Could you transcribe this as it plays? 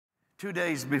2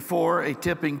 days before a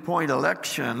tipping point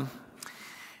election,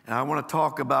 and I want to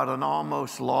talk about an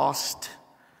almost lost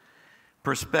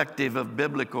perspective of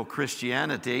biblical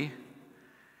Christianity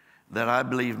that I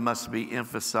believe must be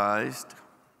emphasized.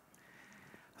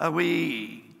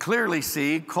 We clearly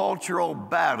see cultural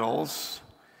battles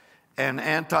and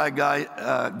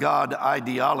anti-God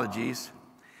ideologies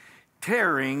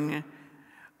tearing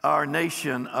our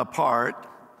nation apart.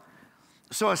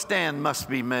 So a stand must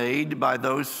be made by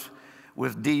those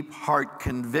with deep heart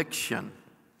conviction.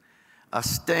 A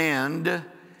stand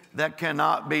that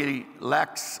cannot be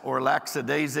lax or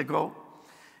lackadaisical.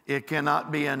 It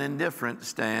cannot be an indifferent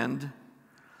stand.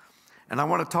 And I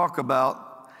want to talk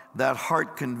about that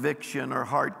heart conviction or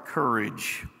heart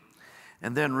courage,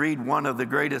 and then read one of the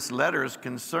greatest letters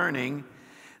concerning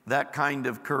that kind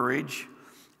of courage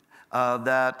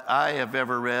that I have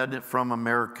ever read from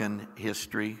American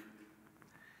history.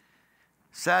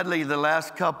 Sadly, the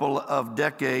last couple of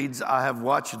decades, I have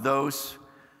watched those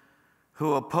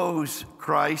who oppose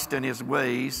Christ and his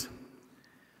ways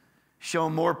show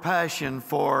more passion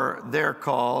for their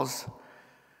cause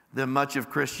than much of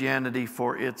Christianity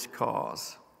for its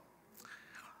cause.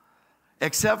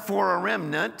 Except for a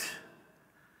remnant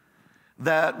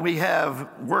that we have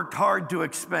worked hard to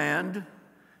expand,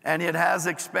 and it has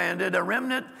expanded, a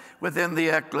remnant within the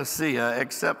ekklesia,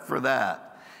 except for that.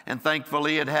 And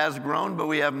thankfully it has grown, but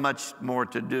we have much more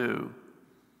to do.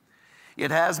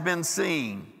 It has been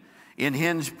seen in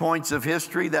hinge points of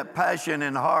history that passion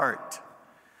and heart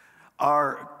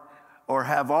are or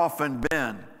have often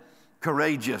been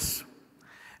courageous.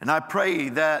 And I pray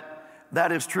that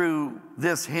that is true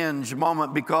this hinge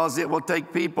moment, because it will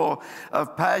take people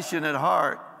of passionate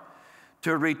heart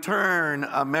to return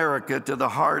America to the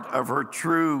heart of her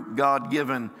true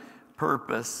God-given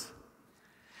purpose.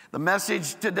 The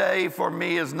message today for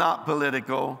me is not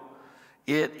political,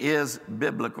 it is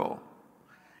biblical.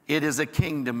 It is a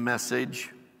kingdom message.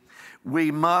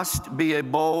 We must be a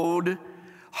bold,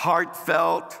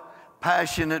 heartfelt,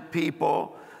 passionate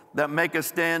people that make a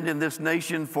stand in this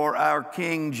nation for our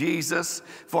King Jesus,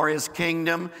 for his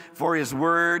kingdom, for his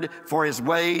word, for his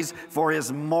ways, for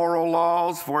his moral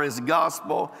laws, for his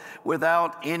gospel,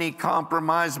 without any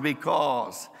compromise,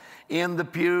 because in the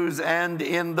pews and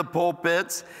in the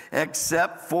pulpits,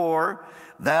 except for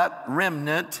that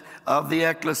remnant of the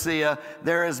ekklesia,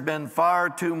 there has been far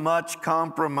too much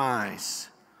compromise.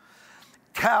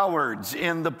 Cowards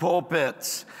in the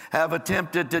pulpits have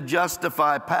attempted to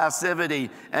justify passivity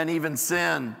and even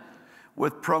sin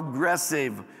with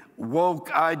progressive,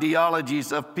 woke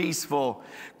ideologies of peaceful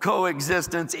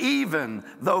coexistence, even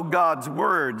though God's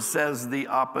word says the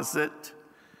opposite.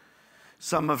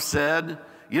 Some have said,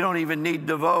 you don't even need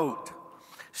to vote.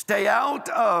 Stay out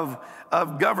of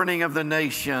governing of the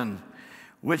nation,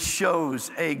 which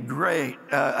shows a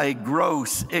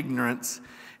gross ignorance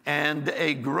and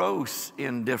a gross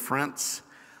indifference,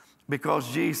 because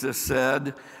Jesus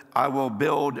said, I will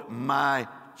build my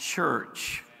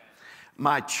church.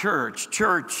 My church.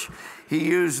 Church, he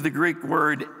used the Greek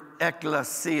word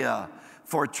ekklesia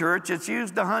for church. It's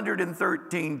used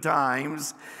 113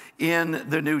 times in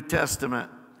the New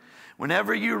Testament.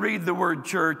 Whenever you read the word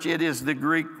church, it is the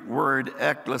Greek word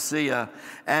ekklesia,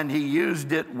 and he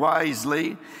used it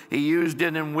wisely. He used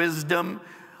it in wisdom.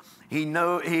 He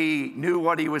knew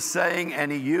what he was saying,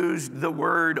 and he used the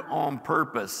word on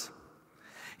purpose.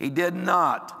 He did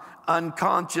not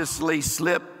unconsciously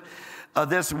slip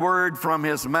this word from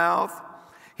his mouth.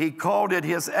 He called it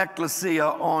his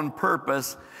ekklesia on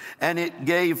purpose, and it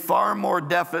gave far more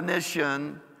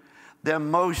definition than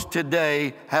most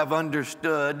today have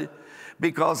understood,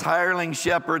 because hireling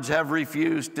shepherds have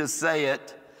refused to say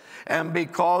it. And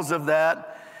because of that,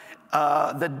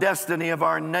 the destiny of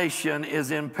our nation is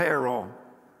in peril.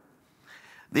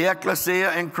 The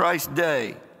ekklesia in Christ's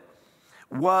day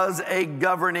was a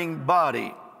governing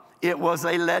body. It was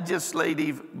a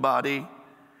legislative body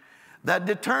that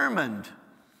determined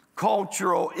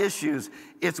cultural issues.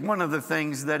 It's one of the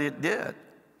things that it did.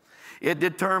 It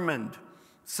determined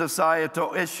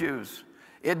societal issues.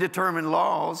 It determined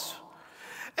laws.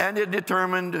 And it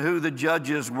determined who the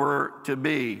judges were to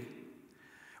be.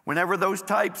 Whenever those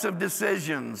types of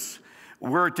decisions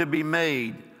were to be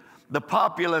made, the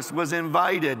populace was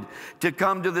invited to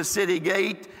come to the city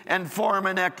gate and form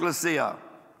an ekklesia,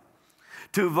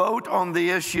 to vote on the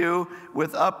issue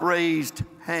with upraised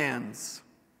hands.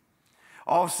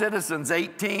 All citizens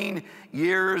 18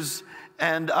 years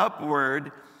and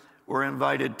upward were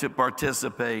invited to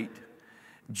participate.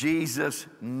 Jesus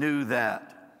knew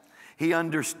that. He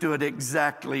understood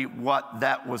exactly what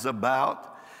that was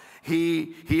about.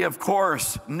 He of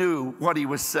course, knew what he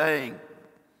was saying.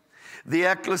 The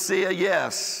ekklesia,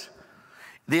 yes.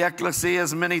 The ekklesia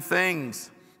is many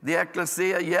things. The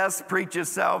ekklesia, yes, preaches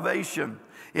salvation.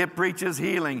 It preaches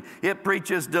healing. It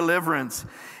preaches deliverance.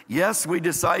 Yes, we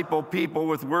disciple people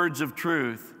with words of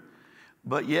truth.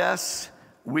 But yes,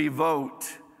 we vote.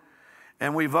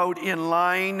 And we vote in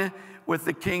line with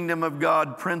the kingdom of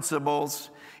God principles.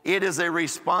 It is a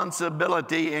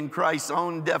responsibility in Christ's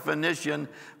own definition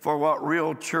for what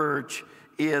real church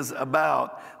is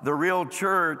about. The real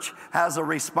church has a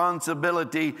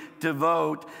responsibility to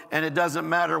vote, and it doesn't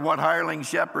matter what hireling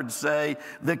shepherds say,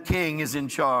 the king is in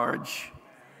charge.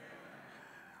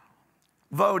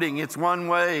 Voting, it's one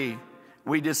way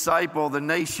we disciple the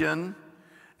nation,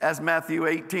 as Matthew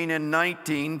 18 and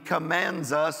 19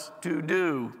 commands us to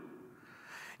do.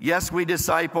 Yes, we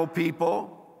disciple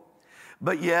people,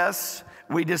 but yes,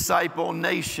 we disciple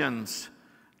nations.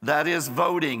 That is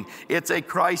voting. It's a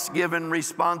Christ-given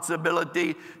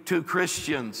responsibility to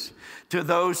Christians, to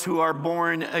those who are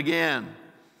born again.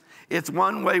 It's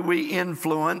one way we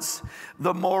influence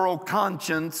the moral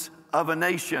conscience of a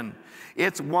nation.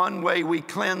 It's one way we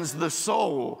cleanse the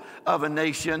soul of a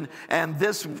nation, and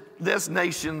this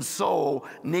nation's soul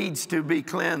needs to be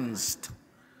cleansed.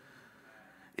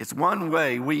 It's one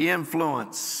way we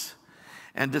influence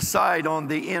and decide on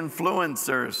the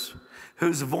influencers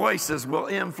whose voices will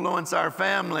influence our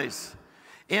families,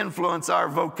 influence our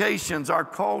vocations, our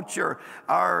culture,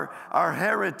 our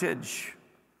heritage.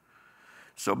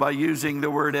 So by using the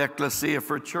word ekklesia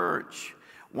for church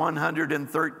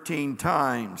 113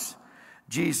 times,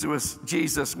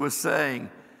 Jesus was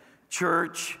saying,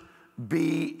 church,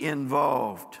 be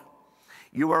involved.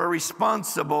 You are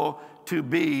responsible to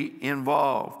be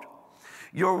involved.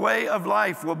 Your way of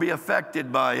life will be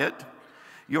affected by it.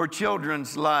 Your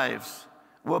children's lives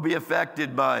will be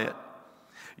affected by it.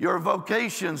 Your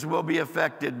vocations will be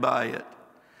affected by it.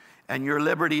 And your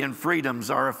liberty and freedoms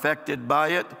are affected by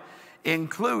it,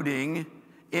 including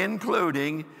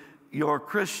your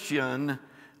Christian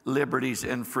liberties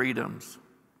and freedoms.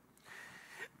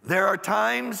 There are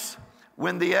times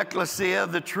when the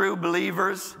ekklesia, the true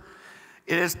believers,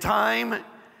 it is time,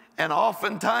 and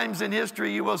oftentimes in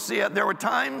history you will see it, there were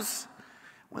times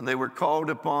when they were called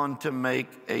upon to make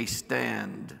a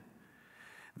stand.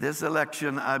 This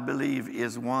election, I believe,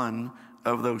 is one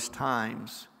of those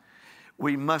times.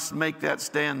 We must make that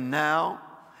stand now,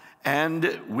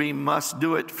 and we must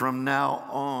do it from now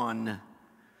on.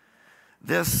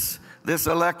 This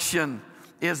election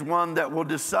is one that will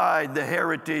decide the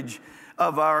heritage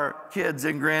of our kids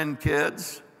and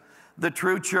grandkids. The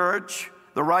true church,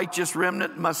 the righteous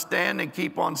remnant, must stand and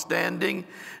keep on standing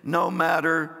no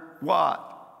matter what.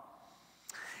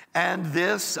 And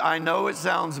this, I know it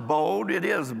sounds bold, it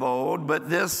is bold, but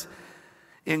this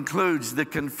includes the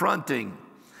confronting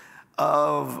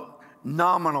of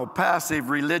nominal, passive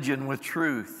religion with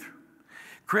truth.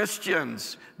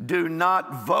 Christians do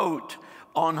not vote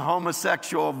on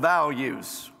homosexual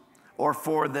values or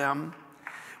for them.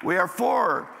 We are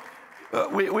for,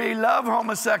 we love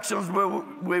homosexuals,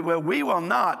 but we will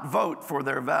not vote for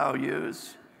their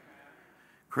values.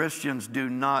 Christians do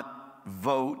not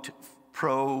vote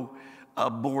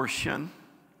pro-abortion.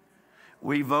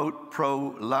 We vote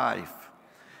pro-life.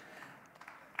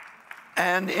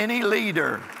 And any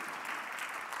leader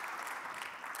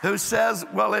who says,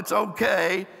 well, it's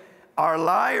okay, are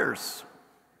liars.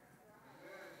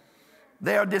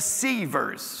 They are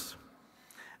deceivers.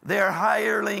 They are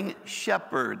hireling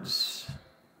shepherds.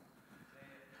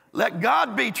 Let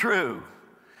God be true,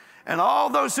 and all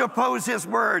those who oppose his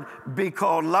word be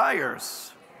called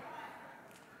liars.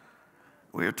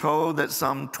 We are told that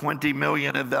some 20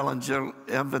 million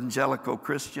evangelical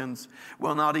Christians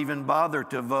will not even bother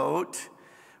to vote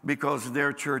because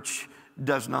their church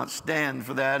does not stand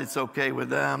for that. It's okay with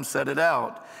them, set it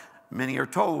out. Many are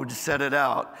told to set it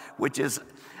out, which is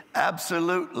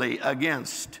absolutely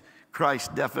against Christ's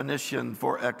definition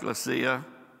for ekklesia.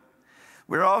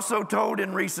 We're also told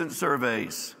in recent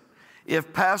surveys,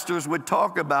 if pastors would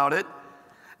talk about it,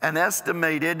 an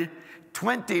estimated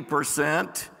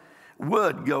 20%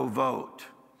 would go vote.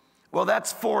 Well,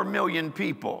 that's 4 million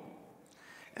people,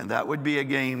 and that would be a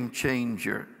game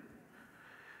changer.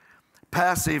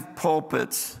 Passive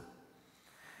pulpits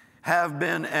have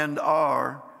been and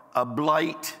are a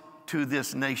blight to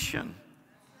this nation,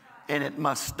 and it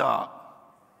must stop.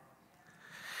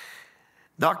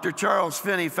 Dr. Charles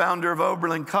Finney, founder of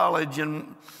Oberlin College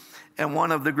and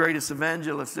one of the greatest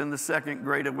evangelists in the Second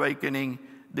Great Awakening,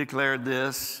 declared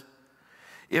this: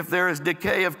 if there is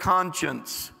decay of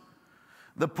conscience,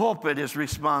 the pulpit is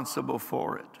responsible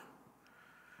for it.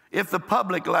 If the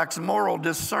public lacks moral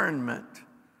discernment,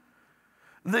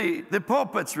 The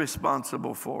pulpit's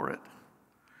responsible for it.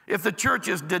 If the church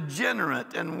is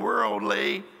degenerate and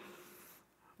worldly,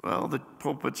 well, the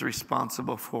pulpit's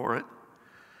responsible for it.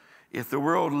 If the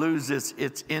world loses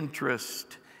its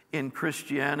interest in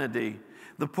Christianity,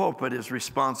 the pulpit is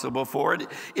responsible for it.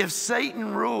 If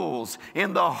Satan rules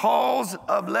in the halls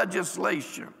of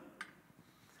legislation,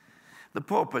 the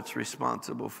pulpit's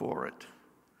responsible for it.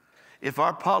 If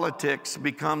our politics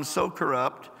become so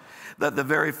corrupt that the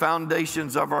very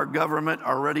foundations of our government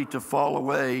are ready to fall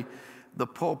away, the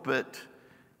pulpit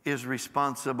is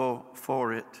responsible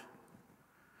for it.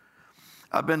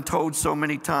 I've been told so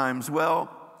many times,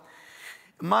 well,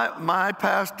 my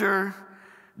pastor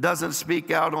doesn't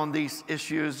speak out on these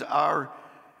issues. Our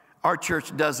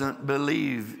church doesn't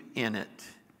believe in it.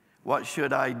 What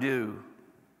should I do?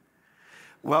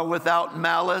 Well, without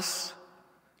malice,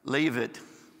 leave it.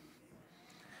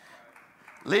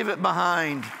 Leave it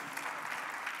behind.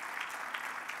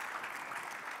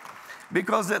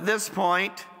 Because at this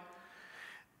point,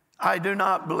 I do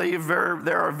not believe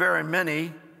there are very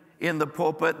many in the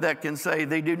pulpit that can say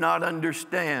they do not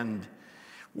understand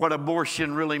what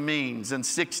abortion really means and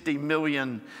 60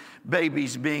 million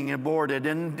babies being aborted.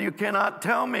 And you cannot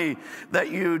tell me that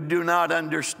you do not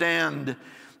understand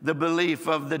the belief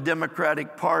of the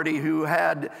Democratic Party, who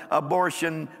had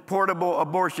portable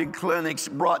abortion clinics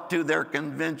brought to their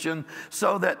convention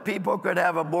so that people could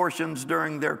have abortions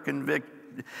during their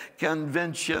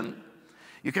convention.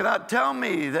 You cannot tell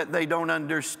me that they don't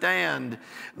understand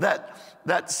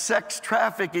that sex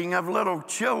trafficking of little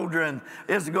children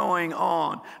is going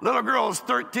on. Little girls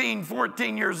 13,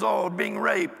 14 years old being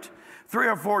raped 3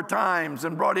 or 4 times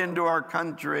and brought into our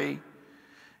country.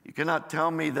 You cannot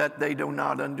tell me that they do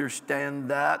not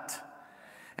understand that.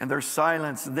 And their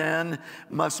silence then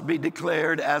must be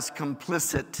declared as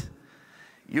complicit.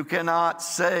 You cannot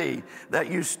say that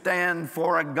you stand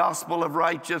for a gospel of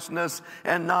righteousness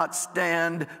and not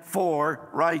stand for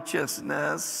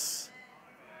righteousness.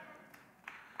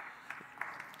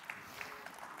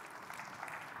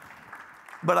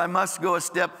 But I must go a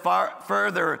step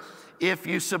further. If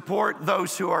you support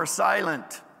those who are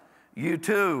silent, you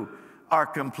too are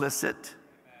complicit.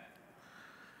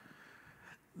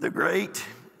 The great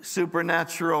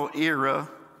supernatural era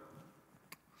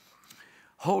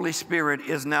Holy Spirit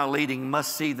is now leading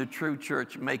must see the true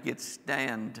church make its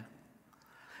stand.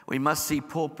 We must see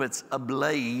pulpits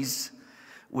ablaze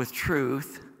with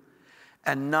truth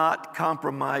and not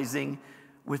compromising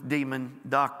with demon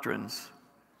doctrines.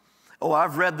 Oh,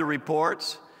 I've read the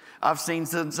reports. I've seen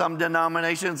some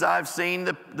denominations. I've seen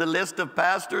the list of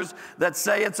pastors that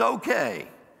say it's okay.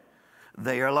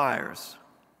 They are liars.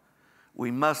 We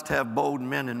must have bold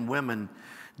men and women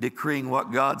decreeing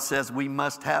what God says. We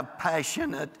must have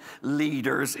passionate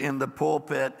leaders in the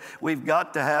pulpit. We've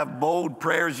got to have bold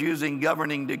prayers using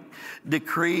governing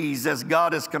decrees as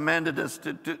God has commanded us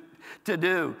to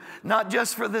do. Not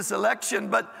just for this election,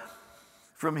 but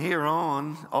from here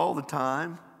on, all the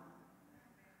time.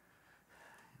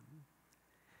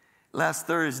 Last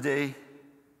Thursday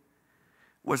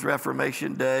was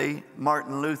Reformation Day.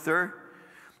 Martin Luther,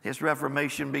 his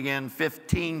Reformation began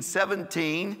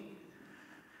 1517.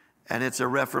 And it's a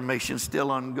Reformation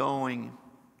still ongoing.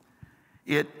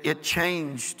 It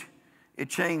changed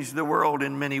the world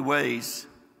in many ways.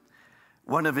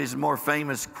 One of his more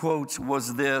famous quotes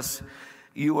was this: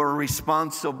 "You are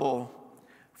responsible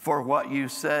for what you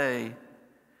say,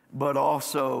 but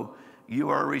also you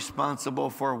are responsible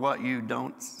for what you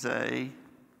don't say."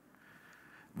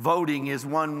 Voting is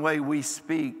one way we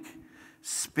speak.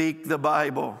 Speak the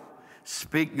Bible.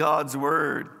 Speak God's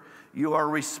word. You are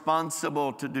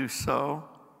responsible to do so.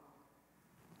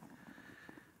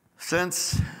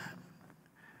 Since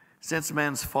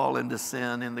man's fall into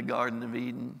sin in the Garden of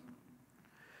Eden,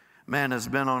 man has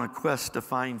been on a quest to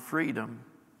find freedom,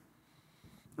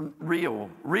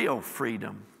 real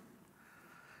freedom.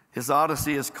 His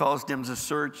odyssey has caused him to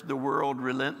search the world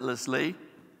relentlessly.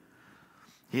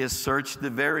 He has searched the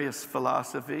various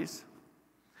philosophies.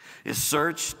 He has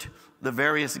searched the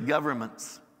various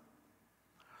governments.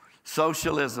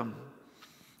 Socialism,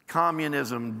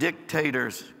 communism,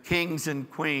 dictators, kings and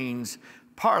queens,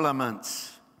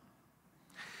 parliaments.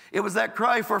 It was that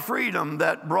cry for freedom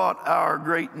that brought our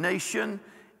great nation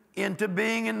into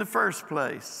being in the first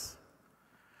place.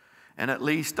 And at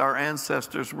least our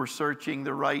ancestors were searching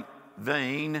the right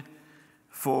vein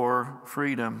for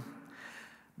freedom.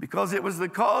 Because it was the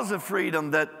cause of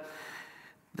freedom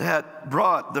that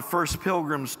brought the first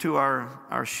pilgrims to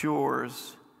our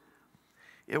shores.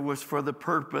 It was for the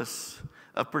purpose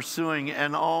of pursuing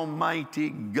an almighty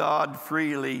God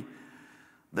freely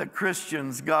that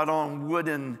Christians got on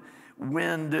wooden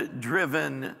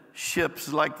wind-driven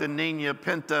ships like the Nina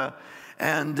Pinta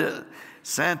and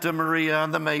Santa Maria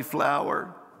and the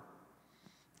Mayflower.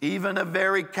 Even a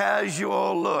very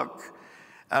casual look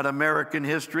at American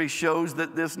history shows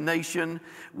that this nation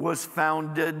was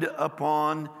founded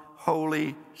upon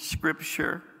Holy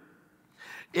Scripture.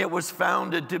 It was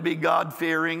founded to be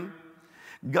God-fearing,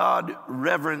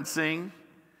 God-reverencing,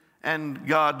 and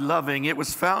God-loving. It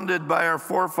was founded by our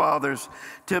forefathers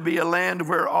to be a land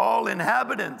where all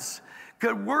inhabitants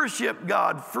could worship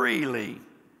God freely,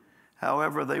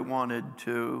 however they wanted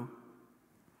to.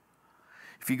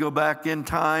 If you go back in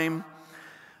time,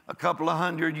 a couple of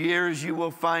hundred years, you will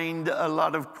find a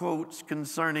lot of quotes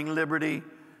concerning liberty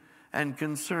and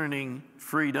concerning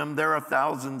freedom. There are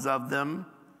thousands of them.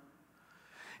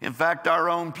 In fact, our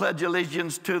own Pledge of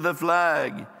Allegiance to the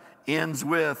flag ends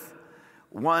with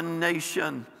one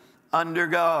nation under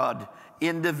God,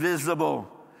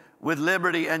 indivisible, with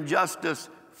liberty and justice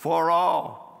for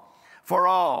all,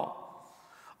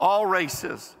 all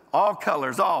races, all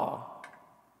colors, all.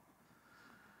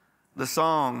 The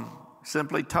song,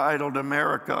 simply titled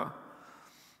America,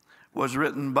 was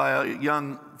written by a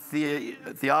young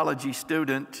theology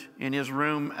student in his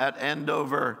room at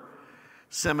Andover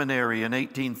Seminary in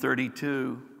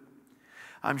 1832.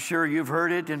 I'm sure you've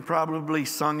heard it and probably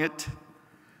sung it.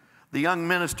 The young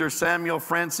minister Samuel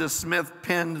Francis Smith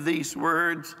penned these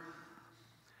words: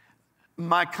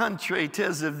 "My country,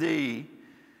 'tis of thee,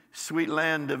 sweet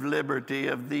land of liberty,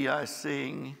 of thee I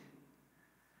sing.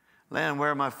 Land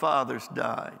where my fathers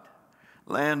died,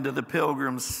 land of the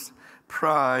pilgrim's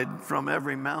pride, from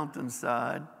every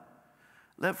mountainside.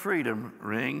 Let freedom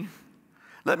ring.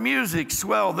 Let music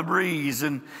swell the breeze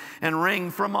and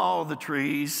ring from all the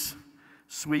trees,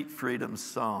 sweet freedom's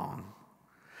song.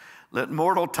 Let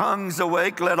mortal tongues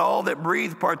awake, let all that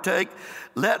breathe partake.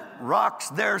 Let rocks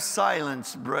their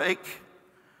silence break,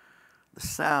 the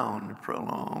sound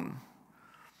prolong.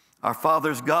 Our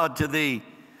fathers, God, to thee,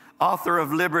 author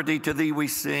of liberty, to thee we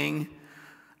sing.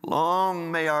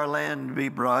 Long may our land be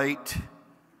bright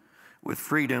with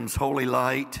freedom's holy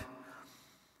light.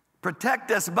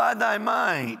 Protect us by thy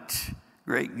might,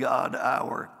 great God,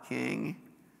 our King."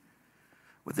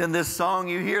 Within this song,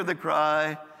 you hear the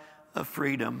cry of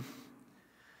freedom.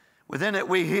 Within it,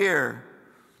 we hear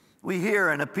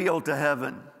an appeal to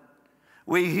heaven.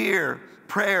 We hear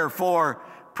prayer for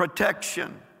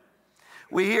protection.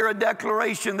 We hear a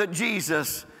declaration that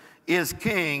Jesus is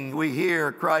King. We hear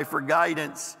a cry for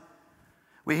guidance.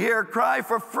 We hear a cry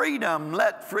for freedom.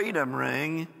 Let freedom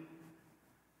ring.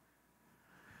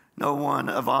 No one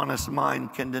of honest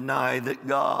mind can deny that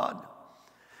God,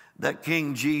 that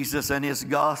King Jesus and his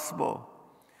gospel,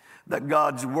 that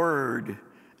God's word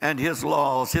and his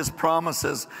laws, his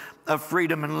promises of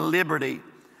freedom and liberty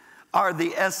are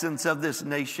the essence of this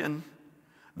nation.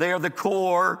 They are the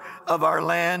core of our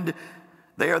land.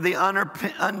 They are the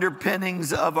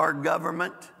underpinnings of our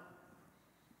government.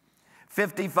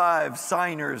 55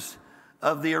 signers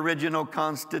of the original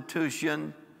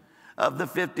Constitution. Of the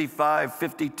 55,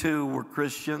 52 were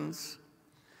Christians.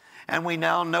 And we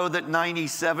now know that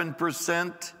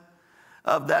 97%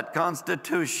 of that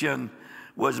Constitution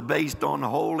was based on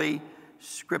Holy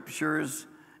Scriptures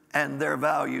and their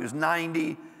values.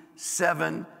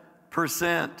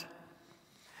 97%.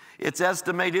 It's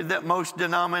estimated that most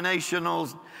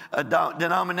denominations'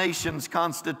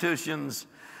 constitutions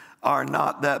are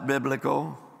not that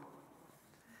biblical.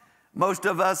 Most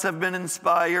of us have been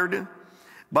inspired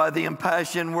by the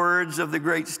impassioned words of the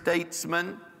great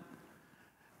statesman,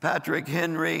 Patrick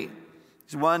Henry.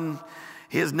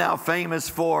 He is now famous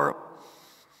for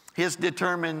his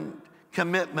determined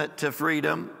commitment to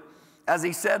freedom. As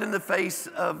he said in the face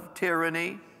of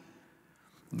tyranny,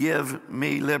 "Give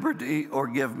me liberty or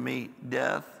give me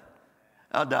death.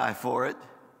 I'll die for it."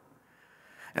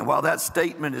 And while that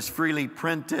statement is freely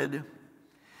printed,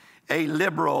 a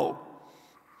liberal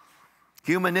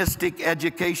humanistic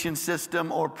education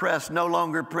system or press no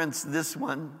longer prints this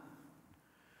one.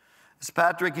 As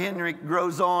Patrick Henry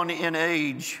grows on in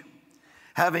age,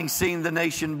 having seen the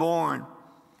nation born,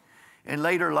 in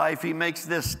later life he makes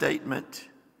this statement: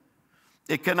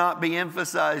 "It cannot be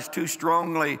emphasized too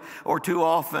strongly or too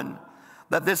often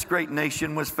that this great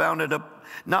nation was founded up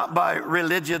not by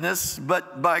religionists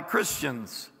but by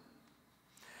Christians,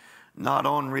 not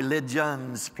on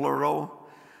religions, plural,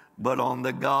 but on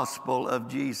the gospel of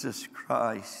Jesus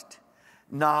Christ."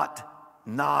 Not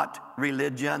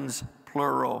religions,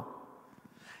 plural.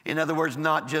 In other words,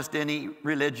 not just any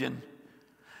religion,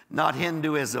 not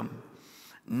Hinduism,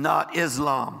 not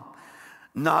Islam,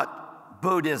 not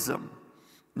Buddhism,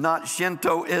 not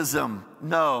Shintoism.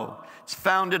 No, it's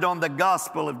founded on the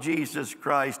gospel of Jesus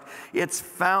Christ. It's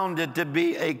founded to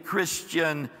be a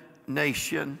Christian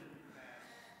nation.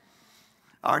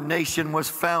 Our nation was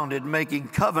founded making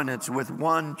covenants with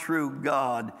one true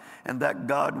God, and that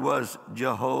God was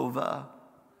Jehovah.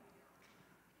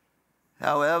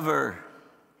 However,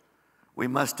 we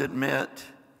must admit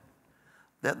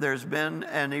that there's been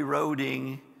an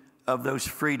eroding of those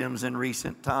freedoms in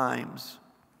recent times.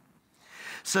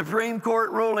 Supreme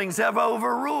Court rulings have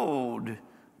overruled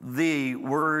the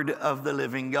word of the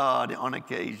living God on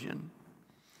occasion.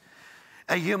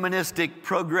 A humanistic,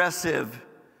 progressive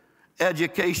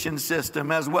education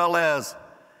system, as well as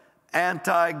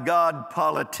anti-God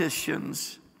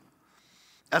politicians,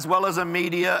 as well as a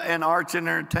media and arts and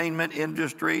entertainment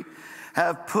industry,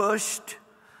 have pushed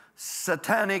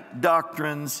satanic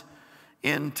doctrines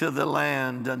into the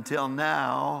land until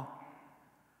now,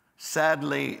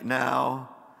 sadly now,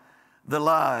 the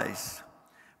lies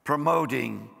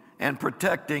promoting and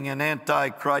protecting an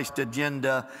anti-Christ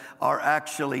agenda are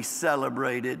actually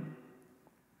celebrated.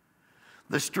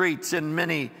 The streets in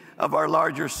many of our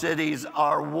larger cities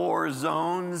are war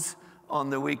zones on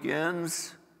the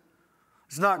weekends.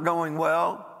 It's not going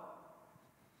well.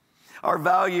 Our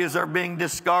values are being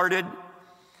discarded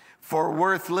for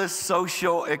worthless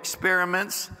social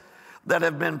experiments that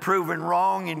have been proven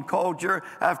wrong in culture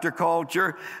after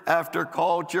culture after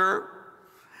culture.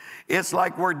 It's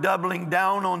like we're doubling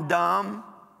down on dumb.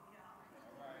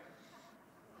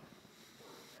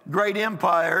 Great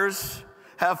empires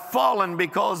have fallen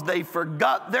because they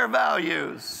forgot their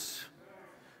values.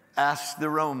 Ask the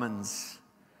Romans.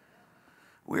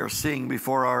 We are seeing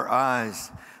before our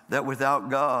eyes that without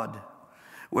God,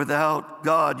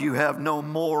 you have no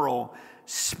moral,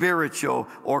 spiritual,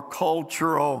 or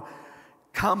cultural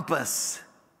compass.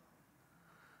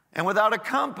 And without a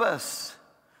compass,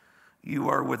 you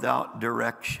are without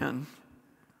direction.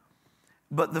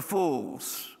 But the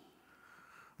fools,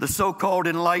 the so-called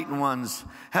enlightened ones,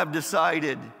 have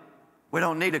decided we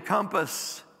don't need a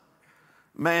compass.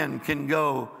 Man can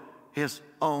go his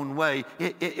own way.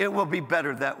 It will be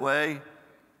better that way.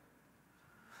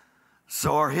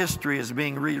 So our history is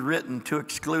being rewritten to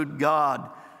exclude God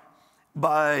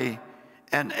by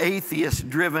an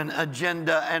atheist-driven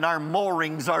agenda, and our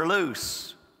moorings are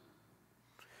loose.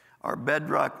 Our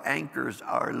bedrock anchors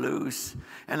are loose,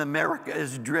 and America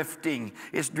is drifting.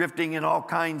 It's drifting in all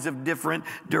kinds of different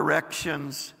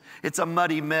directions. It's a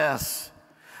muddy mess.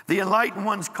 The enlightened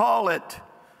ones call it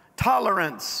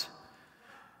tolerance.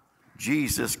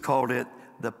 Jesus called it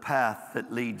the path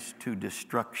that leads to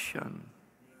destruction.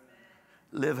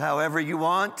 Live however you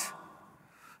want.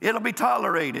 It'll be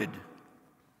tolerated.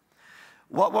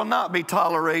 What will not be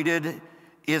tolerated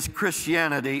is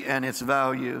Christianity and its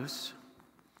values.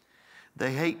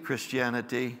 They hate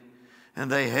Christianity and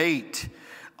they hate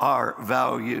our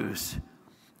values.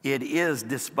 It is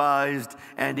despised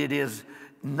and it is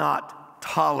not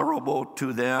tolerable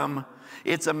to them.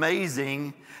 It's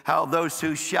amazing how those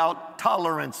who shout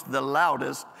tolerance the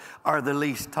loudest are the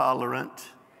least tolerant.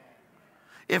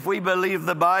 If we believe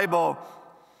the Bible,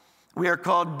 we are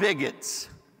called bigots,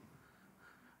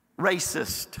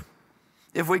 racist.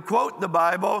 If we quote the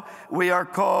Bible,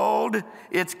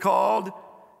 it's called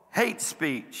hate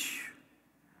speech.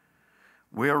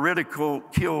 We are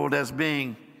ridiculed as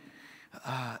being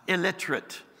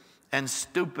illiterate and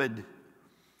stupid.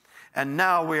 And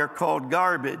now we are called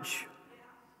garbage,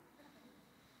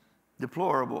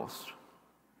 deplorables.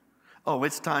 Oh,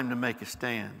 it's time to make a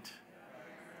stand.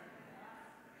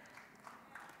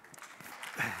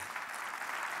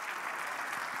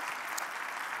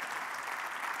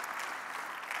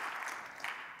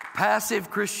 Passive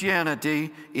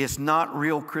Christianity is not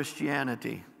real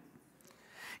Christianity.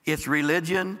 It's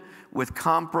religion with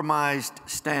compromised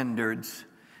standards.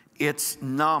 It's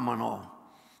nominal.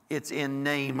 It's in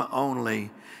name only.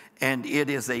 And it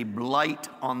is a blight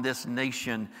on this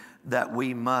nation that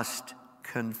we must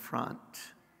confront.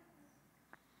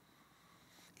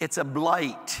 It's a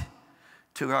blight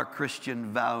to our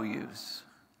Christian values.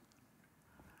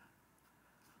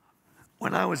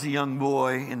 When I was a young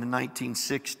boy in the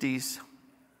 1960s,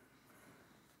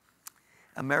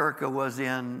 America was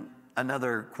in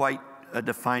another quite a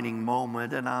defining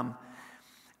moment, and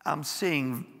I'm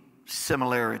seeing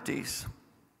similarities.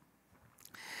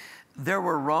 There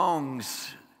were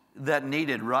wrongs that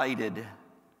needed righted.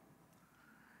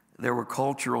 There were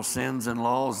cultural sins and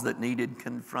laws that needed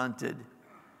confronted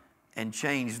and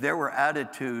changed. There were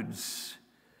attitudes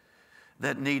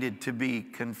that needed to be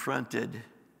confronted.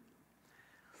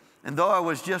 And though I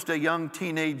was just a young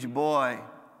teenage boy,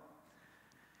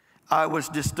 I was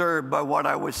disturbed by what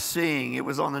I was seeing. It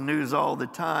was on the news all the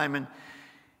time. And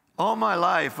all my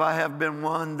life, I have been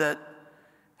one that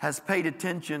has paid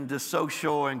attention to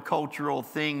social and cultural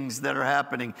things that are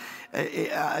happening,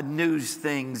 news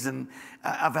things, and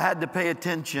I've had to pay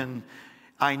attention.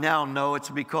 I now know it's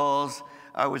because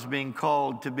I was being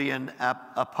called to be an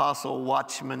apostle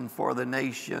watchman for the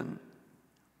nation.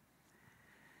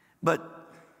 But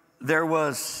there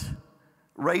was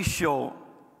racial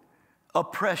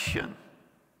oppression.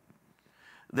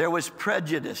 There was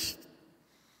prejudice.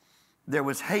 There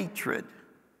was hatred.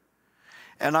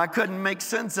 And I couldn't make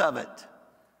sense of it.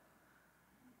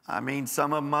 I mean,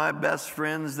 some of my best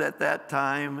friends at that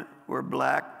time were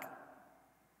black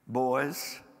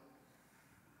boys.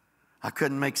 I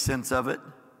couldn't make sense of it.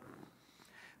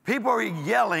 People were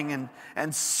yelling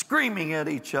and screaming at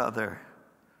each other,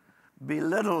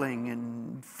 belittling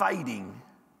and fighting.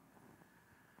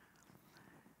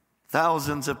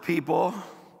 Thousands of people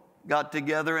got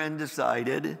together and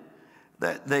decided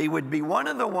that they would be one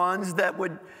of the ones that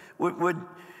would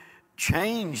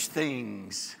change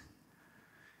things.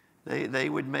 They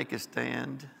would make a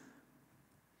stand.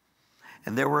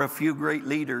 And there were a few great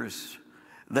leaders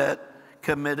that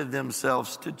committed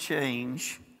themselves to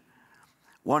change.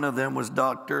 One of them was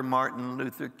Dr. Martin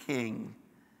Luther King.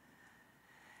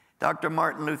 Dr.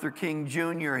 Martin Luther King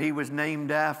Jr., he was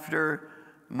named after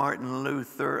Martin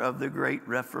Luther of the Great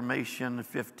Reformation of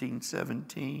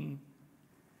 1517.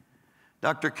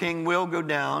 Dr. King will go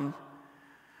down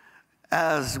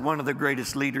as one of the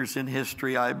greatest leaders in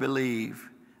history, I believe.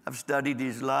 I've studied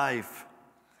his life.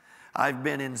 I've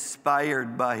been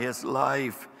inspired by his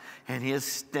life and his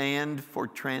stand for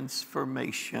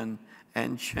transformation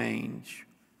and change.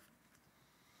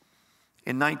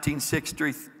 In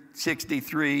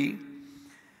 1963,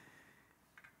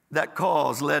 that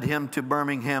cause led him to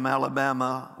Birmingham,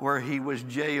 Alabama, where he was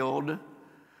jailed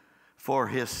for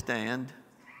his stand.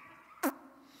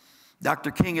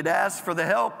 Dr. King had asked for the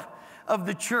help of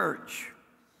the church.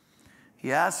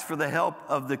 He asked for the help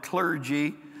of the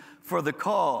clergy for the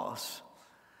cause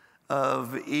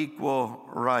of equal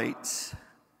rights,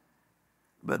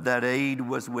 but that aid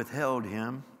was withheld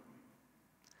him.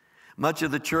 Much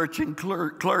of the church and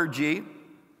clergy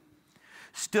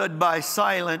stood by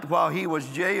silent while he was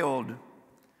jailed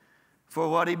for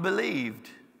what he believed.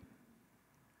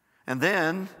 And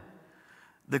then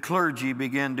the clergy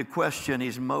began to question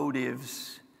his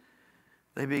motives.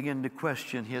 They began to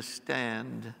question his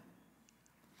stand.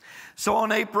 So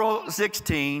on April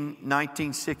 16,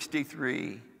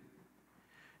 1963,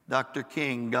 Dr.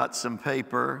 King got some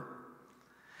paper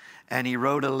and he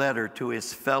wrote a letter to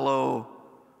his fellow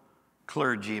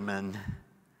clergymen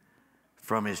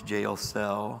from his jail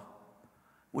cell.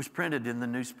 It was printed in the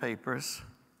newspapers.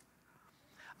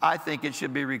 I think it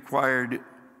should be required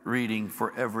reading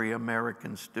for every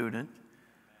American student.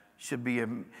 Should be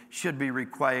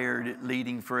required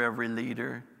reading for every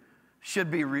leader.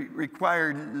 Should be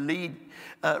required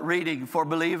reading for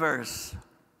believers.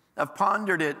 I've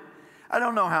pondered it, I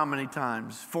don't know how many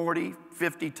times, 40,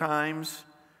 50 times.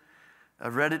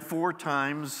 I've read it 4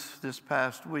 times this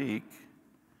past week.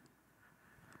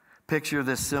 Picture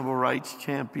this civil rights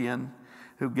champion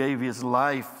who gave his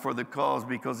life for the cause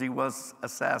because he was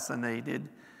assassinated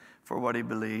for what he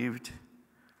believed.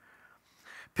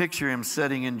 Picture him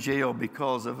sitting in jail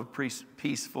because of a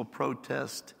peaceful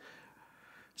protest,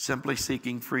 simply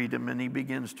seeking freedom, and he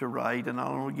begins to write, and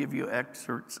I'll only give you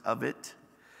excerpts of it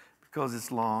because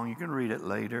it's long. You can read it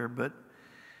later, but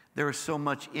there is so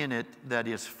much in it that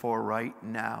is for right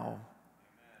now.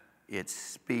 It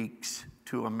speaks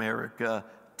to America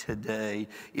today.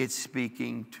 It's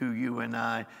speaking to you and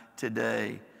I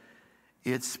today.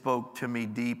 It spoke to me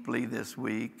deeply this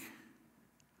week.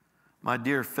 My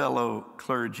dear fellow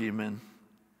clergymen,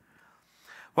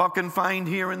 while confined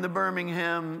here in the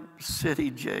Birmingham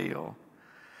City Jail,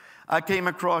 I came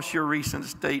across your recent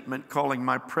statement calling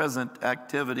my present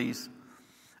activities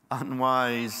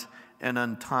unwise and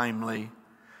untimely.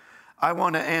 I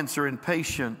want to answer in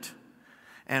patient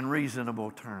and reasonable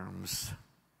terms.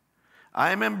 I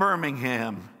am in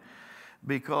Birmingham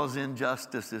because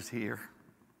injustice is here.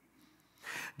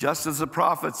 Just as the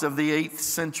prophets of the 8th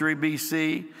century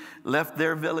BC left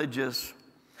their villages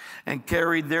and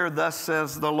carried their "thus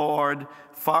says the Lord"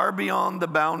 far beyond the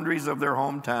boundaries of their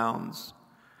hometowns.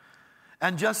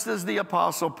 And just as the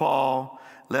Apostle Paul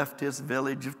left his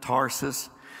village of Tarsus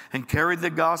and carried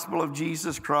the gospel of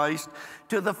Jesus Christ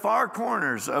to the far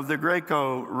corners of the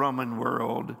Greco-Roman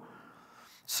world,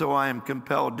 so I am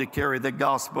compelled to carry the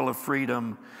gospel of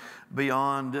freedom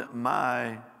beyond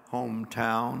my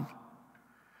hometown.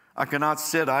 I cannot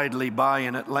sit idly by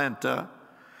in Atlanta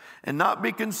and not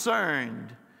be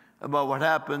concerned about what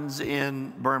happens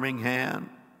in Birmingham.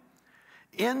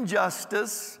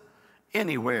 Injustice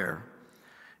anywhere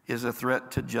is a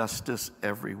threat to justice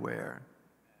everywhere.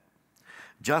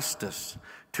 Justice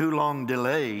too long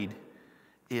delayed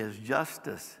is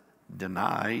justice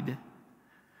denied.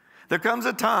 There comes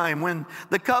a time when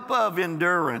the cup of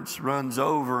endurance runs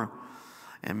over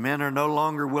and men are no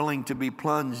longer willing to be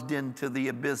plunged into the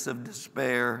abyss of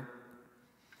despair.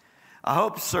 I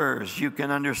hope, sirs, you can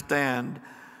understand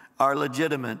our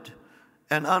legitimate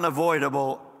and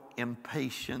unavoidable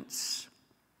impatience.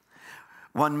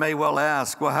 One may well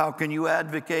ask, well, how can you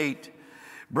advocate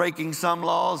breaking some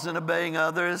laws and obeying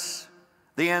others?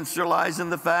 The answer lies in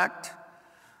the fact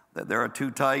that there are two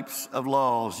types of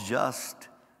laws, just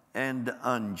and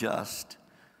unjust.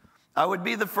 I would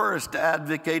be the first to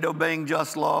advocate obeying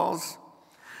just laws.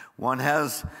 One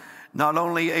has not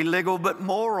only a legal but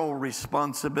moral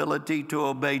responsibility to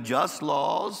obey just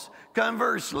laws.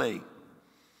 Conversely,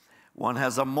 one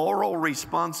has a moral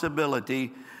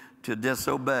responsibility to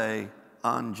disobey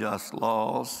unjust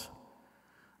laws.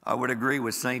 I would agree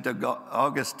with St.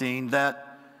 Augustine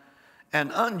that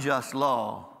an unjust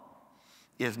law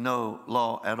is no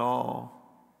law at all.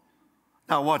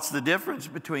 Now, what's the difference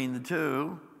between the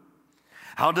two?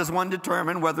 How does one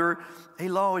determine whether a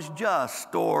law is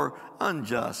just or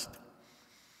unjust?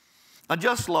 A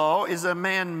just law is a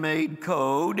man-made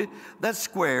code that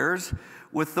squares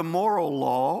with the moral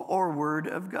law or word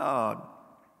of God.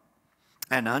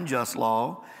 An unjust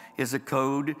law is a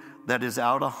code that is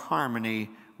out of harmony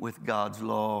with God's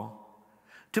law.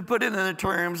 To put it in the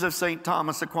terms of St.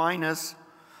 Thomas Aquinas,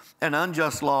 an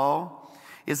unjust law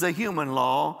is a human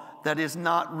law that is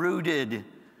not rooted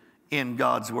in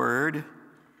God's word.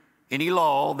 Any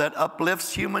law that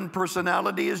uplifts human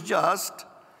personality is just.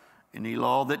 Any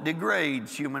law that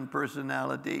degrades human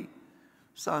personality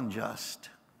is unjust.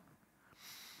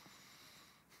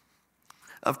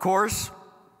 Of course,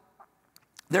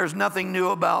 there's nothing new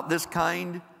about this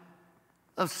kind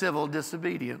of civil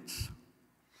disobedience.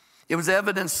 It was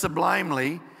evidenced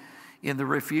sublimely in the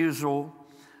refusal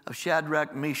of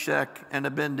Shadrach, Meshach, and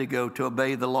Abednego to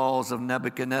obey the laws of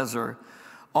Nebuchadnezzar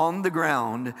on the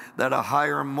ground that a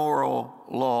higher moral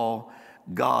law,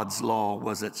 God's law,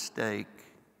 was at stake.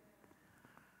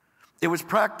 It was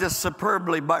practiced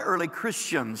superbly by early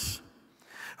Christians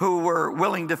who were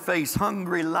willing to face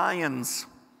hungry lions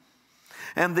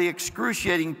and the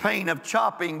excruciating pain of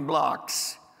chopping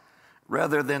blocks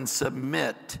rather than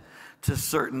submit to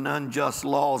certain unjust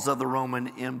laws of the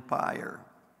Roman Empire.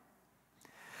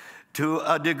 To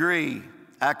a degree,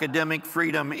 academic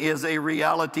freedom is a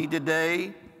reality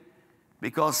today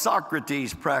because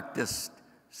Socrates practiced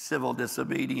civil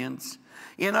disobedience.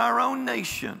 In our own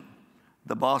nation,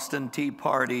 the Boston Tea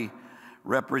Party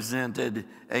represented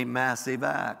a massive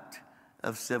act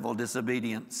of civil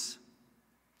disobedience.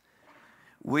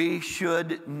 We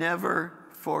should never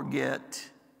forget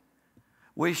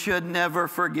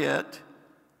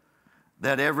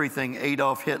that everything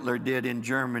Adolf Hitler did in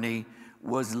Germany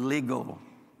was legal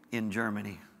in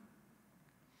Germany.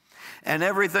 And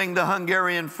everything the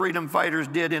Hungarian freedom fighters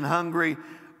did in Hungary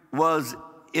was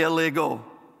illegal.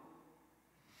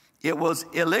 It was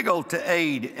illegal to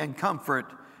aid and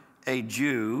comfort a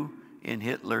Jew in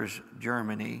Hitler's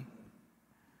Germany.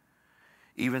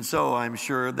 Even so, I'm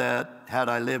sure that had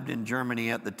I lived in Germany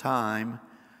at the time,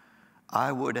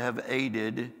 I would have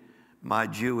aided my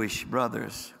Jewish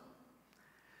brothers.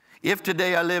 If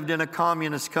today I lived in a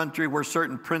communist country where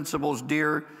certain principles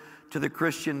dear to the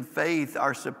Christian faith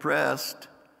are suppressed,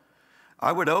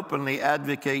 I would openly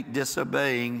advocate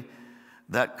disobeying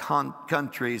that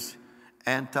country's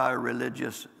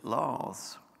anti-religious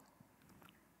laws.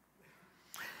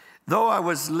 Though I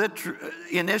was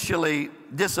initially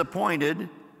disappointed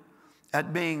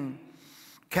at being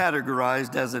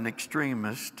categorized as an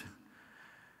extremist,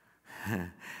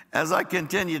 as I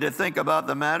continued to think about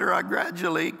the matter, I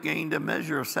gradually gained a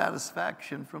measure of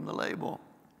satisfaction from the label.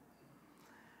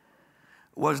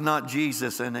 Was not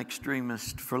Jesus an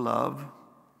extremist for love?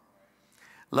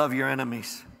 Love your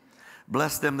enemies.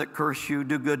 Bless them that curse you.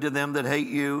 Do good to them that hate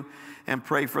you. And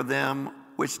pray for them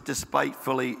which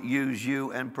despitefully use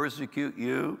you and persecute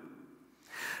you.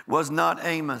 Was not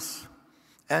Amos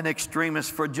an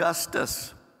extremist for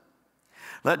justice?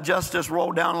 Let justice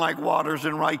roll down like waters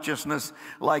and righteousness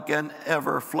like an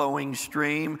ever-flowing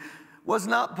stream. Was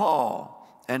not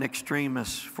Paul an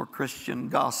extremist for Christian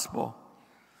gospel?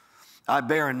 I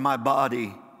bear in my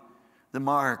body the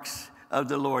marks of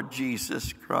the Lord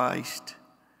Jesus Christ.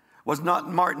 Was not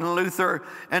Martin Luther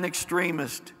an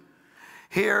extremist?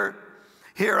 Here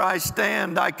Here I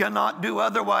stand, I cannot do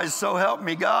otherwise, so help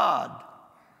me God.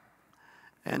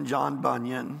 And John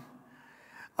Bunyan,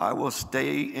 I will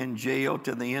stay in jail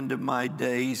to the end of my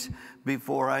days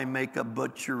before I make a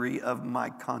butchery of my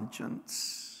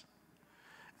conscience.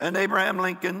 And Abraham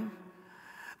Lincoln,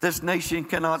 this nation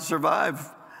cannot survive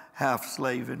half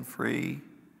slave and free.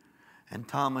 And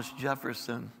Thomas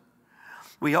Jefferson,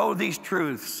 we hold these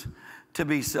truths to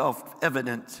be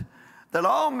self-evident, that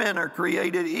all men are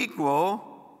created equal.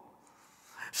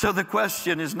 So the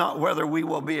question is not whether we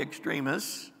will be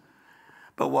extremists,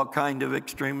 but what kind of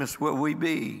extremists will we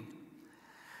be?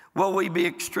 Will we be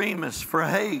extremists for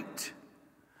hate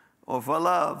or for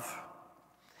love?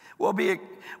 Will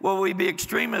we be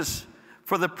extremists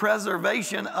for the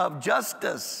preservation of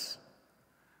justice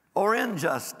or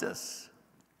injustice?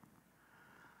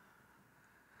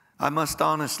 I must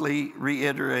honestly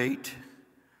reiterate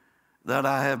that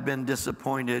I have been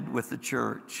disappointed with the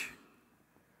church.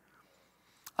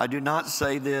 I do not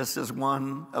say this as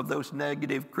one of those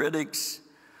negative critics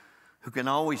who can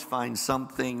always find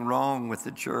something wrong with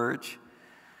the church.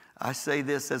 I say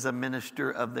this as a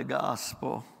minister of the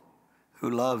gospel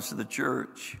who loves the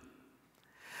church,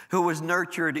 who was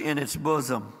nurtured in its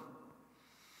bosom,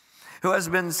 who has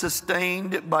been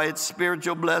sustained by its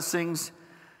spiritual blessings,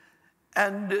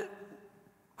 and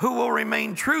who will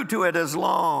remain true to it as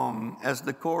long as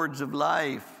the cords of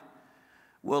life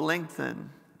will lengthen.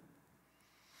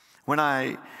 When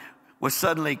I was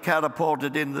suddenly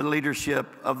catapulted into the leadership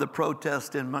of the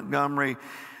protest in Montgomery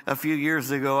a few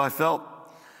years ago, I felt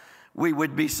we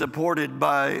would be supported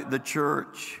by the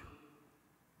church.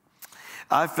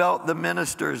 I felt the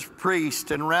ministers,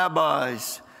 priests, and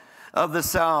rabbis of the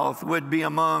South would be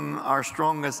among our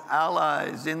strongest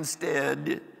allies.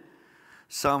 Instead,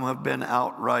 some have been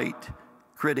outright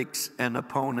critics and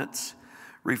opponents,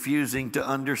 refusing to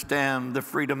understand the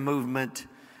freedom movement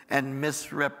and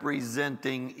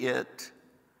misrepresenting it.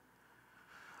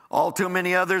 All too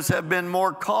many others have been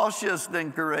more cautious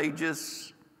than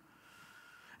courageous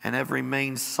and have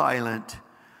remained silent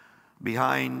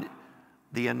behind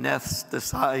the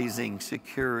anesthetizing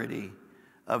security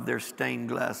of their stained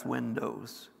glass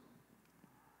windows.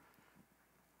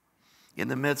 In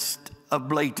the midst of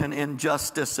blatant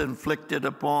injustice inflicted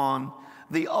upon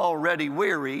the already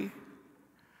weary,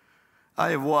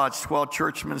 I have watched while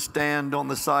churchmen stand on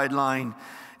the sideline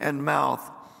and mouth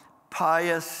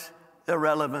pious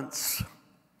irrelevance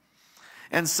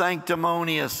and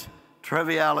sanctimonious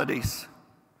trivialities.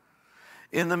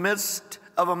 In the midst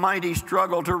of a mighty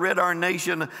struggle to rid our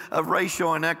nation of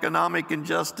racial and economic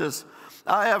injustice,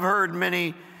 I have heard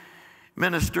many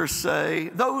ministers say,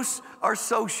 those are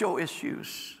social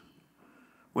issues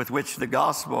with which the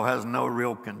gospel has no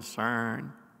real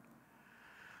concern.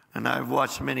 And I've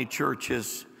watched many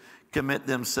churches commit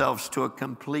themselves to a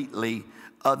completely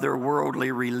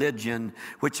otherworldly religion,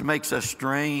 which makes a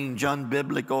strange,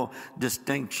 unbiblical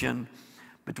distinction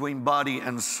between body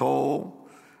and soul,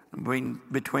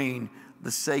 between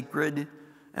the sacred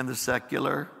and the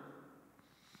secular.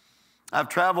 I've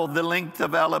traveled the length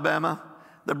of Alabama,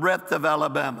 the breadth of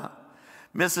Alabama,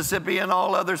 Mississippi, and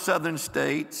all other southern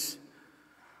states.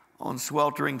 On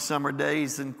sweltering summer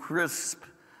days and crisp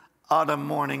autumn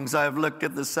mornings, I have looked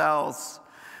at the South's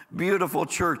beautiful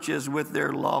churches with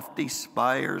their lofty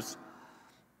spires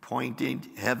pointing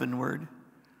heavenward.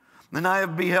 And I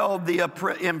have beheld the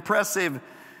impressive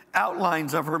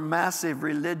outlines of her massive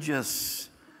religious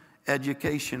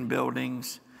education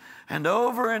buildings. And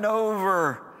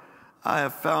over, I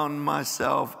have found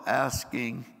myself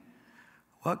asking,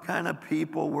 what kind of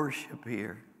people worship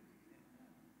here?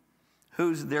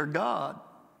 Who's their God?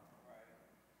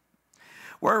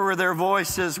 Where were their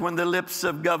voices when the lips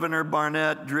of Governor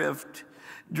Barnett dripped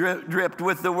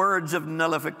with the words of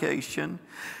nullification?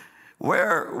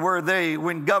 Where were they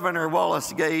when Governor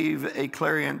Wallace gave a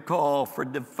clarion call for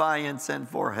defiance and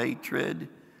for hatred?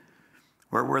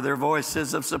 Where were their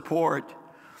voices of support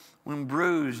when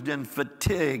bruised and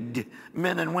fatigued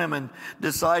men and women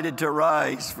decided to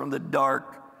rise from the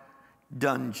dark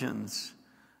dungeons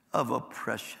of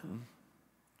oppression?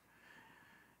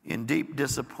 In deep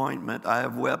disappointment, I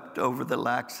have wept over the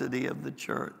laxity of the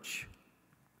church.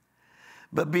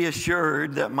 But be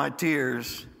assured that my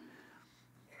tears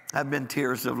have been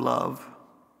tears of love.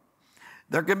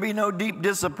 There can be no deep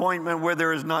disappointment where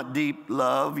there is not deep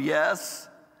love. Yes,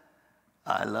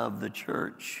 I love the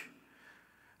church.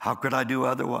 How could I do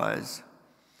otherwise?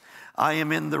 I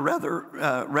am in the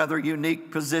rather unique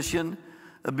position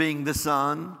of being the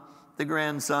son, the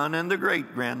grandson, and the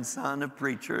great-grandson of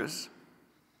preachers.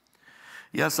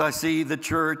 Yes, I see the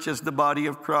church as the body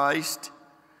of Christ,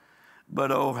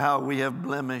 but oh, how we have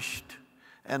blemished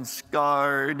and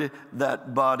scarred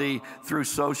that body through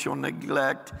social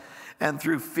neglect and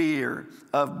through fear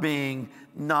of being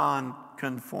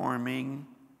non-conforming.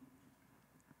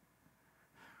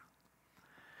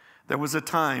 There was a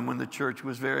time when the church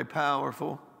was very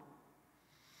powerful.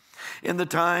 In the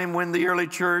time when the early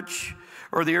church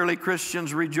or the early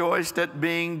Christians rejoiced at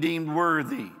being deemed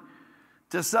worthy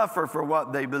to suffer for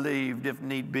what they believed if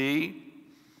need be.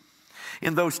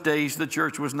 In those days, the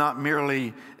church was not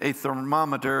merely a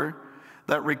thermometer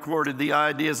that recorded the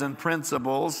ideas and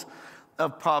principles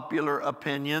of popular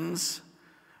opinions.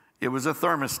 It was a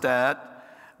thermostat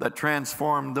that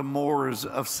transformed the mores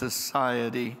of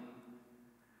society.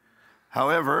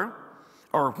 However,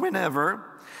 or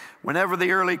whenever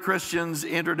the early Christians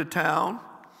entered a town,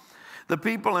 the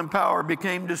people in power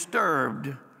became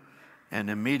disturbed and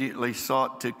immediately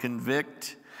sought to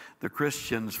convict the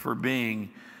Christians for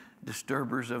being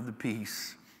disturbers of the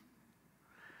peace.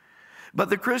 But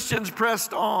the Christians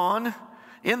pressed on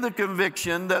in the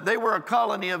conviction that they were a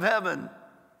colony of heaven,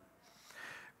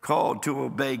 called to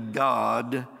obey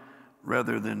God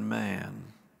rather than man.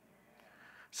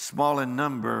 Small in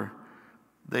number,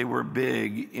 they were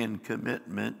big in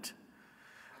commitment.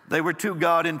 They were too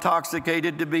God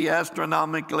intoxicated to be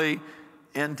astronomically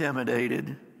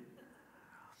intimidated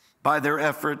by their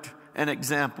effort and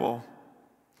example.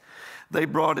 They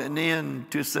brought an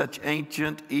end to such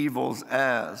ancient evils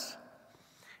as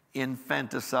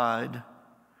infanticide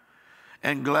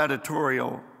and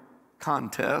gladiatorial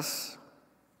contests.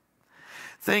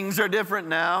 Things are different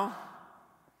now.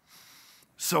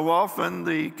 So often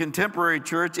the contemporary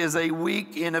church is a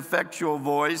weak, ineffectual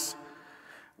voice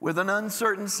with an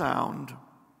uncertain sound.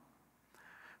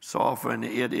 So often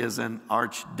it is an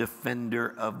arch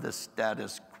defender of the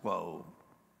status quo.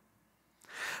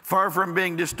 Far from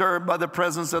being disturbed by the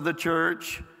presence of the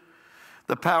church,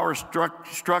 the power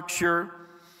structure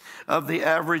of the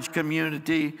average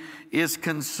community is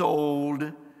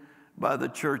consoled by the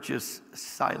church's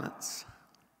silence.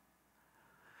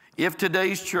 If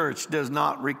today's church does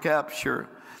not recapture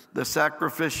the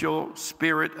sacrificial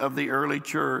spirit of the early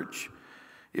church,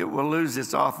 it will lose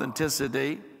its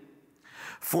authenticity,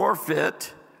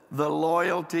 forfeit the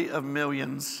loyalty of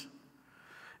millions,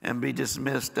 and be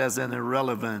dismissed as an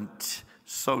irrelevant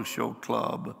social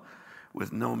club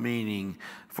with no meaning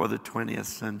for the 20th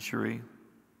century.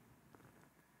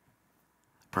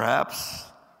 Perhaps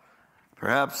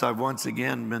I've once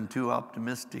again been too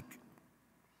optimistic.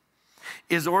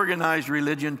 Is organized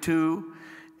religion too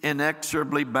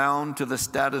inexorably bound to the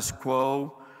status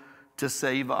quo to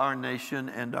save our nation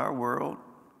and our world?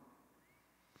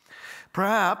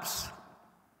 Perhaps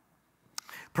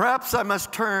I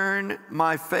must turn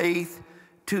my faith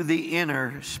to the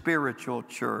inner spiritual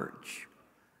church,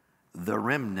 the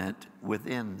remnant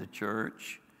within the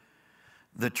church,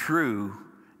 the true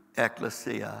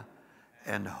ekklesia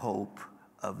and hope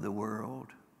of the world.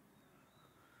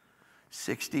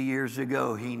 60 years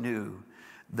ago, he knew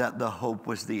that the hope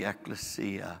was the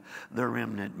ekklesia, the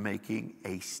remnant making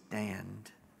a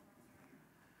stand.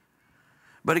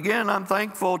 But again, I'm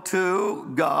thankful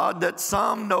to God that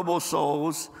some noble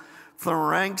souls from the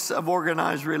ranks of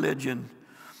organized religion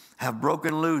have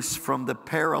broken loose from the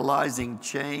paralyzing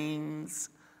chains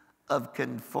of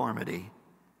conformity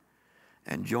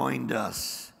and joined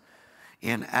us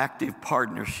in active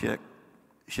partnership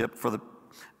for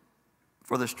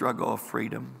the struggle of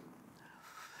freedom.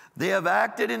 They have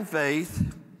acted in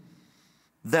faith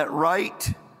that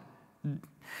right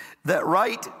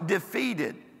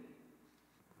defeated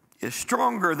is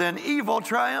stronger than evil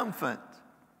triumphant.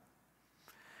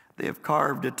 They have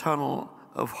carved a tunnel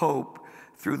of hope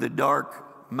through the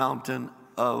dark mountain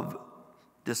of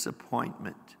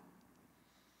disappointment.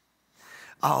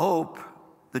 I hope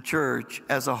the church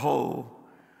as a whole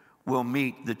will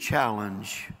meet the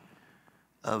challenge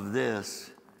of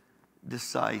this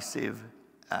decisive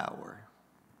hour.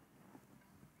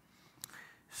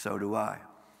 So do I.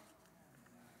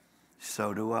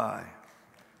 So do I.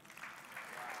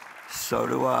 So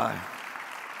do I.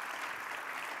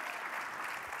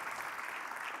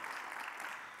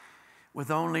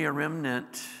 With only a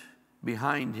remnant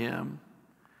behind him,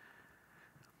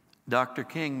 Dr.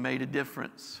 King made a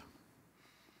difference,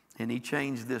 and he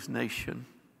changed this nation.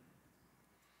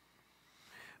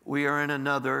 We are in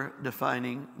another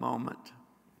defining moment.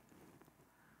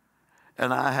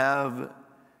 And I have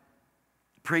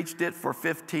preached it for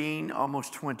 15,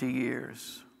 almost 20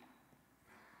 years.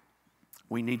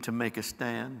 We need to make a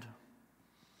stand.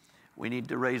 We need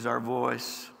to raise our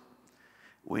voice.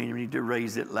 We need to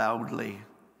raise it loudly.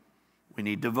 We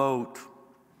need to vote.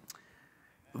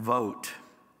 Vote.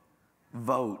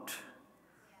 Vote.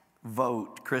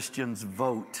 vote. Christians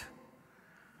vote.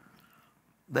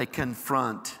 They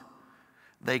confront.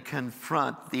 They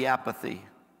confront the apathy.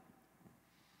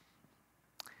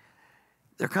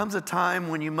 There comes a time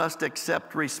when you must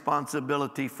accept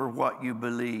responsibility for what you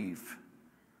believe.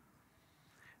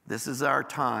 This is our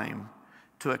time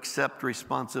to accept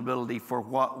responsibility for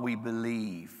what we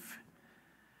believe.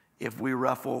 If we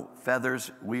ruffle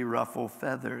feathers, we ruffle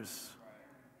feathers.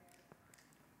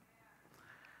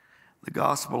 The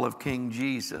gospel of King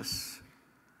Jesus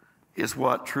is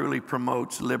what truly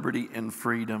promotes liberty and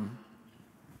freedom.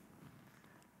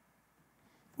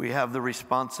 We have the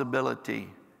responsibility.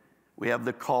 We have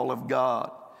the call of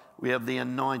God. We have the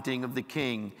anointing of the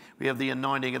King. We have the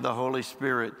anointing of the Holy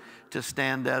Spirit to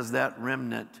stand as that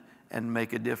remnant and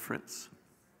make a difference.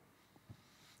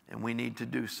 And we need to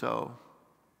do so.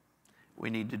 We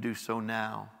need to do so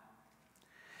now.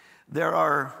 There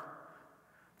are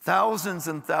thousands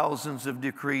and thousands of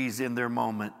decrees in their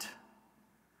moment.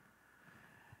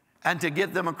 And to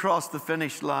get them across the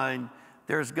finish line,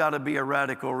 there's got to be a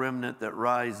radical remnant that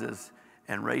rises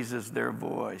and raises their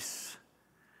voice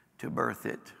to birth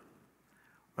it.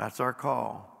 That's our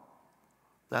call.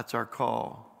 That's our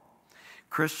call.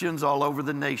 Christians all over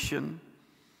the nation,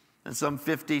 and some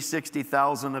 50,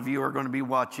 60,000 of you are going to be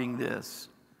watching this.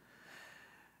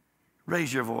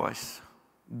 Raise your voice.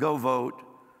 Go vote.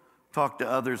 Talk to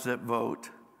others that vote.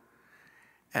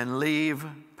 And leave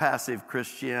passive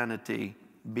Christianity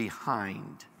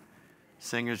behind.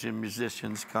 Singers and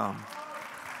musicians, come.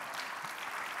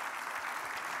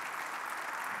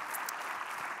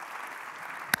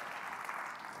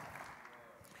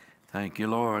 Thank you,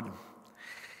 Lord.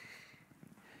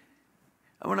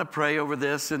 I want to pray over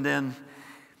this, and then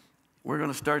we're going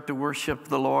to start to worship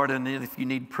the Lord. And if you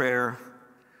need prayer,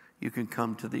 you can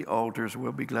come to the altars.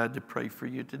 We'll be glad to pray for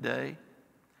you today.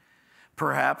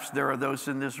 Perhaps there are those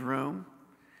in this room,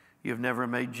 you've never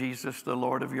made Jesus the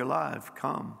Lord of your life.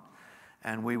 Come,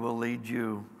 and we will lead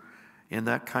you in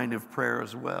that kind of prayer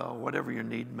as well. Whatever your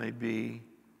need may be,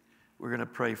 we're going to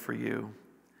pray for you.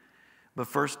 But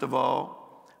first of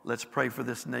all, let's pray for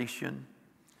this nation.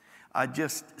 I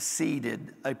just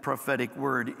seeded a prophetic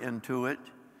word into it.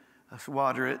 Let's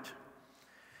water it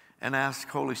and ask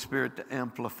Holy Spirit to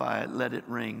amplify it. Let it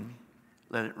ring.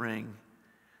 Let it ring.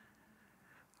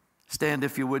 Stand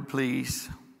if you would, please.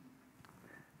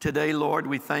 Today, Lord,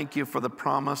 we thank you for the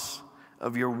promise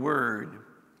of your word.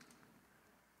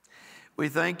 We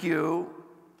thank you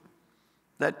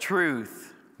that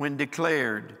truth, when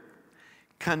declared,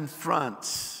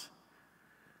 confronts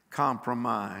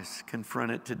compromise.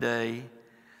 Confront it today.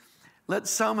 Let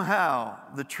somehow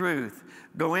the truth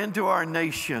go into our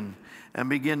nation and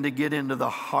begin to get into the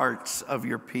hearts of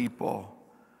your people,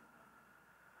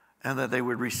 and that they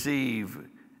would receive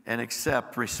and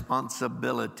accept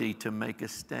responsibility to make a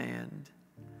stand.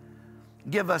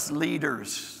 Give us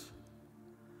leaders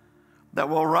that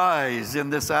will rise in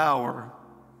this hour.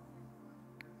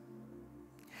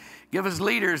 Give us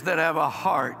leaders that have a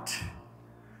heart.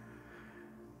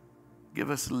 Give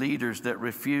us leaders that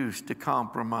refuse to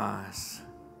compromise,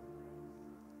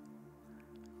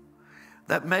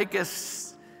 that make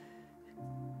us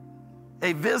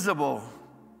a visible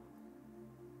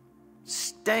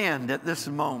stand at this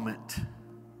moment,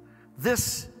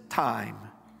 this time,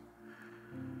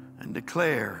 and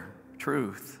declare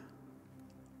truth.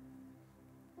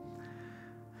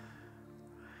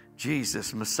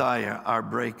 Jesus, Messiah, our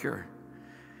breaker,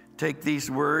 take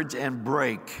these words and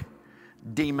break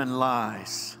demon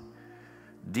lies.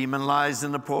 Demon lies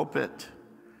in the pulpit.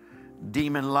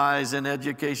 Demon lies in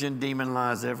education. Demon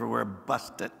lies everywhere.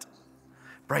 Bust it.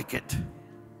 Break it.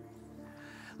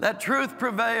 Let truth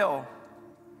prevail.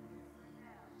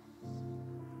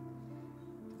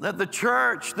 Let the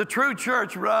church, the true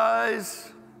church,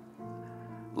 rise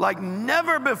like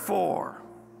never before.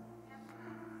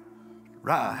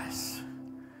 Rise.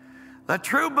 Let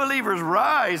true believers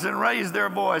rise and raise their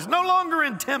voice, no longer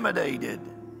intimidated,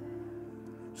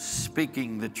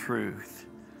 speaking the truth,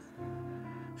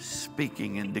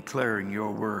 speaking and declaring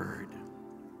your word.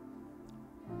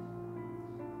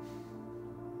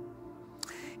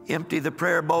 Empty the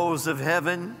prayer bowls of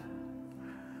heaven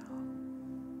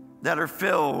that are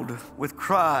filled with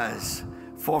cries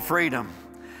for freedom,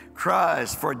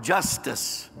 cries for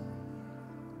justice,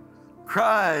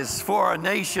 cries for a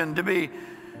nation to be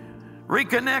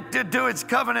reconnected to its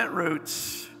covenant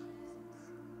roots,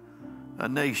 a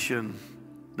nation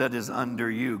that is under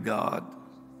you, God.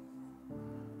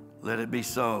 Let it be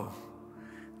so.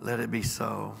 Let it be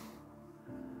so.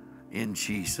 In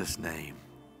Jesus' name.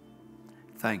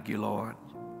 Thank you, Lord.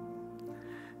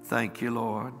 Thank you,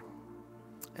 Lord.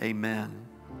 Amen.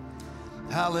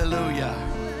 Hallelujah.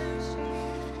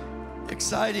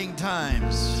 Exciting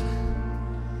times.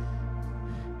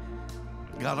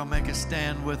 God will make a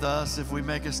stand with us if we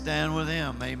make a stand with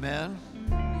Him. Amen.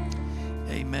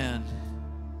 Amen.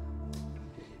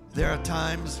 There are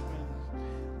times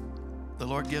the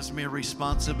Lord gives me a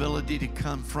responsibility to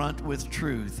confront with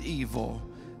truth, evil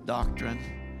doctrine.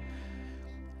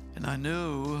 And I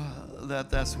knew that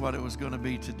that's what it was going to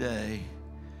be today.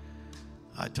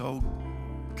 I told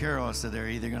Carol, I said, they're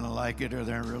either going to like it or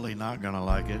they're really not going to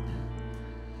like it.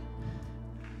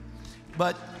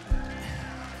 But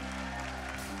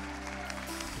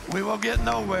we will get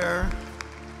nowhere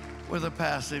with a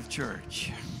passive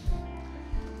church.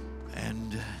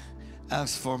 And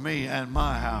as for me and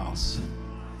my house,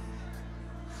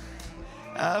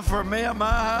 as for me and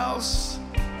my house,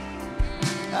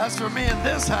 as for me and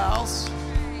this house,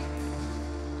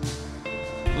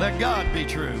 let God be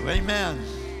true. Amen.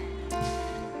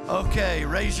 Okay,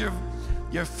 raise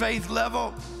your faith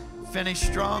level. Finish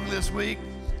strong this week.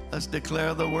 Let's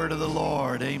declare the word of the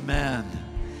Lord. Amen.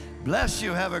 Bless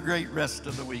you. Have a great rest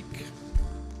of the week.